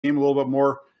game a little bit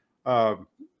more.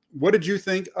 What did you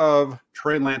think of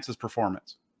Trey Lance's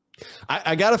performance?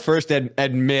 I got to first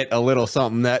admit a little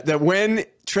something that when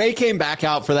Trey came back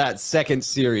out for that second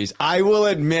series, I will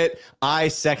admit I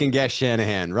second guessed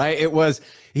Shanahan, right? It was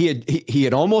he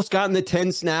had almost gotten the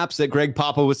 10 snaps that Greg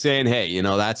Papa was saying, hey, you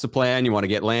know, that's the plan. You want to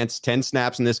get Lance 10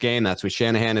 snaps in this game. That's what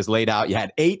Shanahan has laid out. You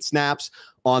had 8 snaps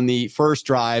on the first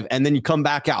drive, and then you come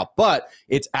back out. But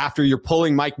it's after you're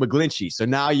pulling Mike McGlinchey. So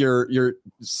now you're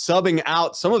subbing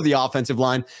out some of the offensive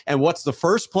line. And what's the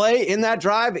first play in that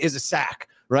drive is a sack.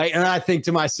 Right. And I think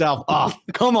to myself, oh,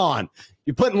 come on.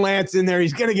 You're putting Lance in there.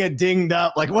 He's going to get dinged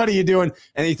up. Like, what are you doing?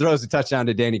 And he throws a touchdown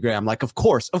to Danny Gray. I'm like, of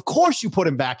course you put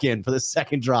him back in for the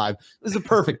second drive. This is a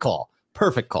perfect call.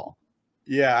 Perfect call.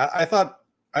 Yeah, I thought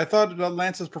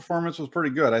Lance's performance was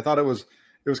pretty good. I thought it was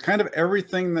kind of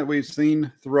everything that we've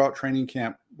seen throughout training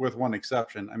camp with one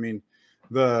exception. I mean,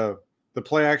 the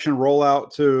play action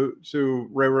rollout to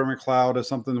Ray McCloud is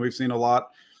something that we've seen a lot.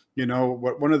 You know,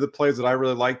 one of the plays that I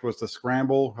really liked was the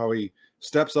scramble, how he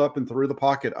steps up and threw the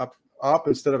pocket up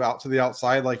instead of out to the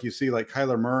outside, like you see like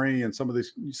Kyler Murray and some of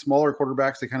these smaller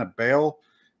quarterbacks, they kind of bail.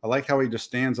 I like how he just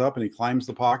stands up and he climbs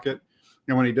the pocket.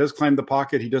 And when he does climb the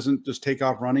pocket, he doesn't just take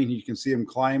off running. You can see him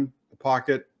climb the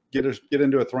pocket, get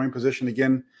into a throwing position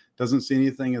again, doesn't see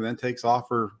anything, and then takes off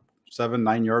for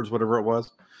 7-9 yards, whatever it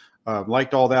was.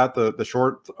 Liked all that. The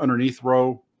short underneath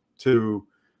throw to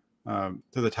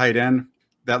the tight end.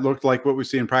 That looked like what we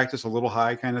see in practice, a little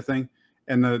high kind of thing.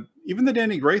 And even the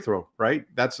Danny Gray throw, right?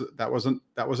 That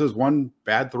was his one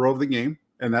bad throw of the game.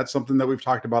 And that's something that we've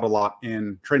talked about a lot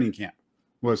in training camp,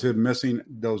 was him missing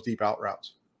those deep out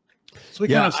routes. So we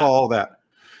kind of saw all that.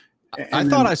 I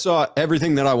thought I saw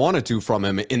everything that I wanted to from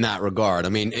him in that regard. I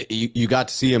mean, you got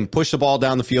to see him push the ball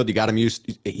down the field. You got him he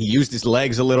used his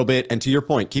legs a little bit. And to your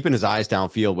point, keeping his eyes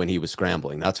downfield when he was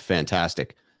scrambling. That's a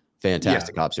fantastic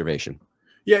observation.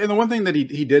 Yeah, and the one thing that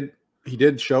he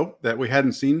did show that we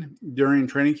hadn't seen during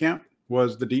training camp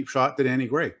was the deep shot to Danny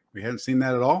Gray. We hadn't seen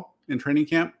that at all in training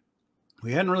camp.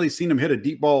 We hadn't really seen him hit a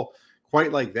deep ball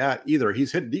quite like that either.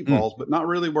 He's hit deep balls, but not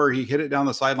really where he hit it down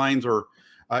the sidelines or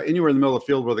anywhere in the middle of the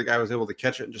field where the guy was able to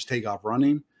catch it and just take off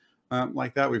running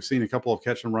like that. We've seen a couple of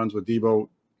catch and runs with Debo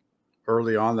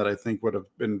early on that I think would have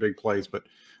been big plays, but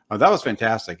that was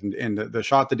fantastic. And the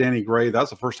shot to Danny Gray, that's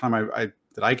the first time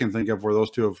that I can think of where those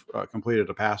two have completed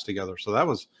a pass together. So that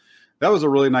was a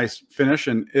really nice finish.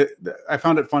 And I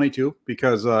found it funny too,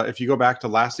 because if you go back to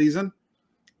last season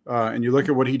and you look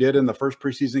at what he did in the first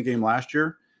preseason game last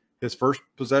year, his first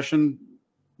possession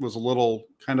was a little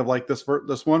kind of like this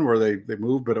one where they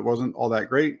moved, but it wasn't all that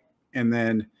great. And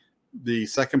then the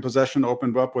second possession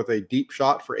opened up with a deep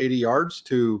shot for 80 yards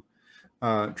to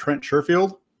Trent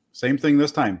Sherfield. Same thing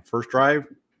this time. First drive,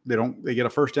 they get a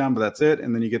first down, but that's it.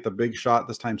 And then you get the big shot,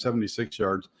 this time 76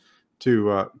 yards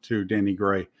to Danny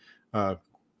Gray.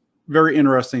 Very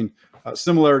interesting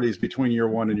similarities between year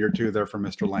one and year two there for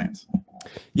Mr. Lance.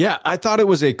 Yeah, I thought it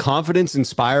was a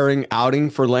confidence-inspiring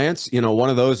outing for Lance. You know, one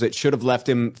of those that should have left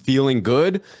him feeling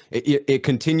good. It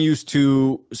continues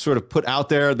to sort of put out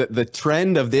there the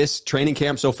trend of this training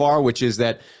camp so far, which is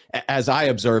that, as I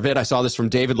observe it, I saw this from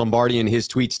David Lombardi in his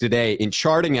tweets today, in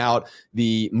charting out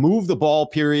the move the ball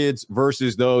periods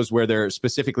versus those where they're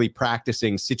specifically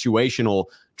practicing situational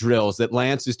drills, that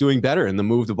Lance is doing better in the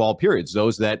move the ball periods,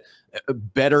 those that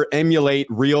better emulate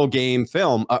real game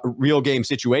film, real game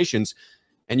situations.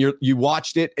 And you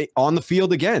watched it on the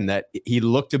field again, that he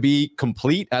looked to be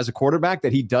complete as a quarterback,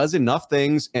 that he does enough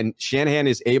things, and Shanahan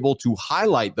is able to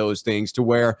highlight those things to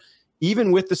where,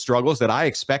 even with the struggles that I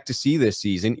expect to see this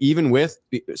season, even with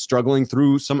struggling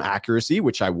through some accuracy,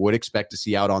 which I would expect to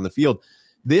see out on the field,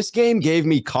 this game gave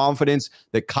me confidence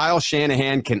that Kyle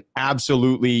Shanahan can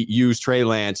absolutely use Trey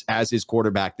Lance as his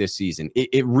quarterback this season.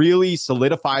 It really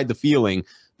solidified the feeling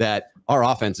that our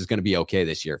offense is going to be okay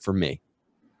this year for me.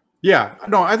 Yeah,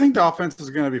 no, I think the offense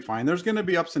is going to be fine. There's going to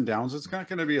be ups and downs. It's not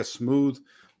going to be a smooth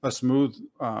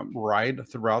ride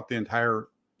throughout the entire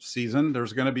season.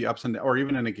 There's going to be ups and, or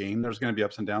even in a game, there's going to be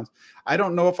ups and downs. I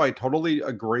don't know if I totally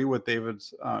agree with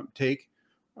David's take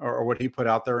or what he put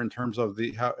out there in terms of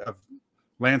of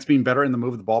Lance being better in the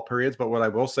move the ball periods. But what I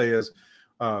will say is,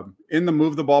 in the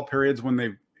move the ball periods, when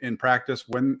they've in practice,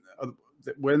 when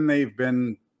they've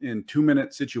been in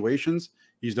 2-minute situations,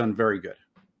 he's done very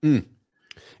good.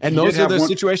 And those are the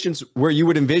situations where you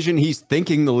would envision he's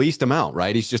thinking the least amount,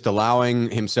 right? He's just allowing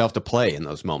himself to play in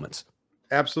those moments.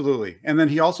 Absolutely. And then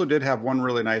he also did have one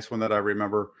really nice one that I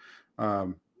remember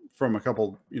from a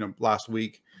couple, last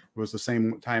week. It was the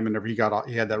same time, and he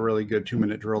had that really good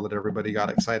 2-minute drill that everybody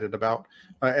got excited about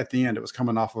at the end. It was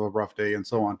coming off of a rough day and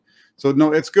so on. So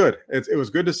no, it's good. It was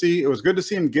good to see. It was good to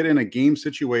see him get in a game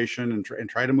situation and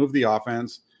try to move the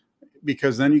offense,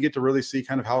 because then you get to really see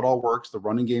kind of how it all works. The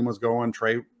running game was going.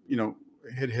 Trey,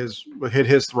 hit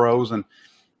his throws, and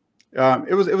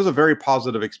it was a very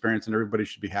positive experience, and everybody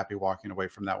should be happy walking away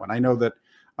from that one. I know that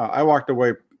I walked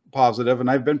away positive, and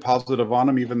I've been positive on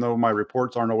him, even though my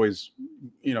reports aren't always,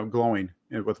 glowing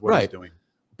with what he's doing.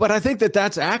 But I think that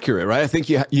that's accurate, right? I think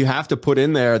you have to put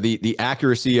in there the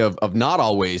accuracy of not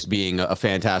always being a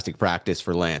fantastic practice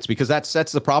for Lance, because that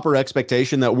sets the proper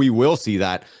expectation that we will see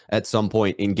that at some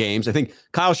point in games. I think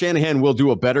Kyle Shanahan will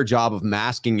do a better job of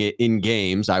masking it in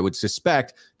games, I would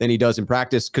suspect, than he does in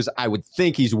practice, because I would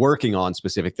think he's working on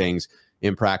specific things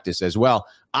in practice as well.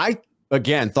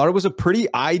 Again, thought it was a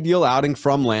pretty ideal outing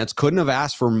from Lance. Couldn't have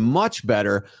asked for much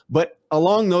better. But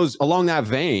along that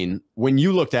vein, when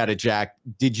you looked at it, Jack,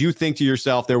 did you think to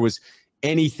yourself there was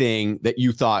anything that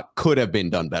you thought could have been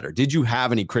done better? Did you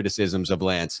have any criticisms of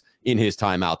Lance in his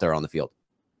time out there on the field?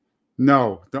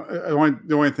 No. The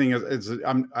only thing is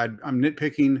I'm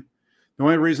nitpicking. The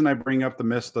only reason I bring up the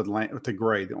miss to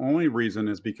Gray, the only reason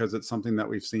is because it's something that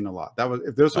we've seen a lot.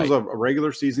 If this was a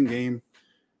regular season game,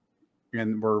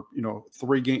 and we're,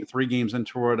 3 games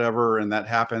into or whatever, and that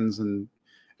happens, and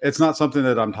it's not something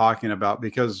that I'm talking about,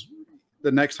 because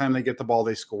the next time they get the ball,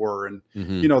 they score, and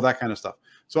that kind of stuff.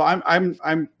 So I'm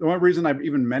the only reason I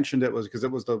even mentioned it was because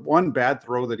it was the one bad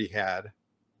throw that he had,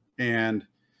 and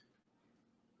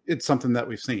it's something that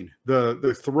we've seen.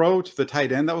 The throw to the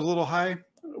tight end that was a little high,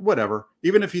 whatever.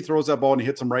 Even if he throws that ball and he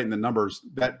hits them right in the numbers,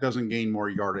 that doesn't gain more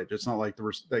yardage. It's not like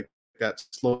that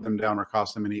slowed them down or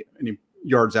cost them any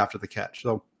yards after the catch.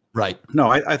 So right. No,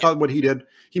 I thought what he did,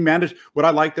 he managed. What I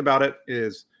liked about it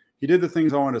is he did the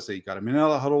things I wanted to see. Got him in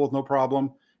out of the huddle with no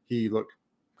problem. He looked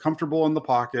comfortable in the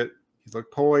pocket. He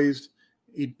looked poised.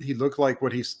 He looked like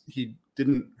he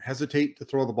didn't hesitate to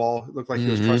throw the ball. It looked like he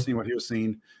was trusting what he was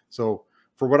seeing. So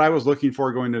for what I was looking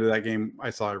for going into that game, I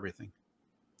saw everything.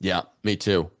 Yeah, me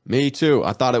too.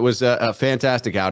 I thought it was a fantastic outing.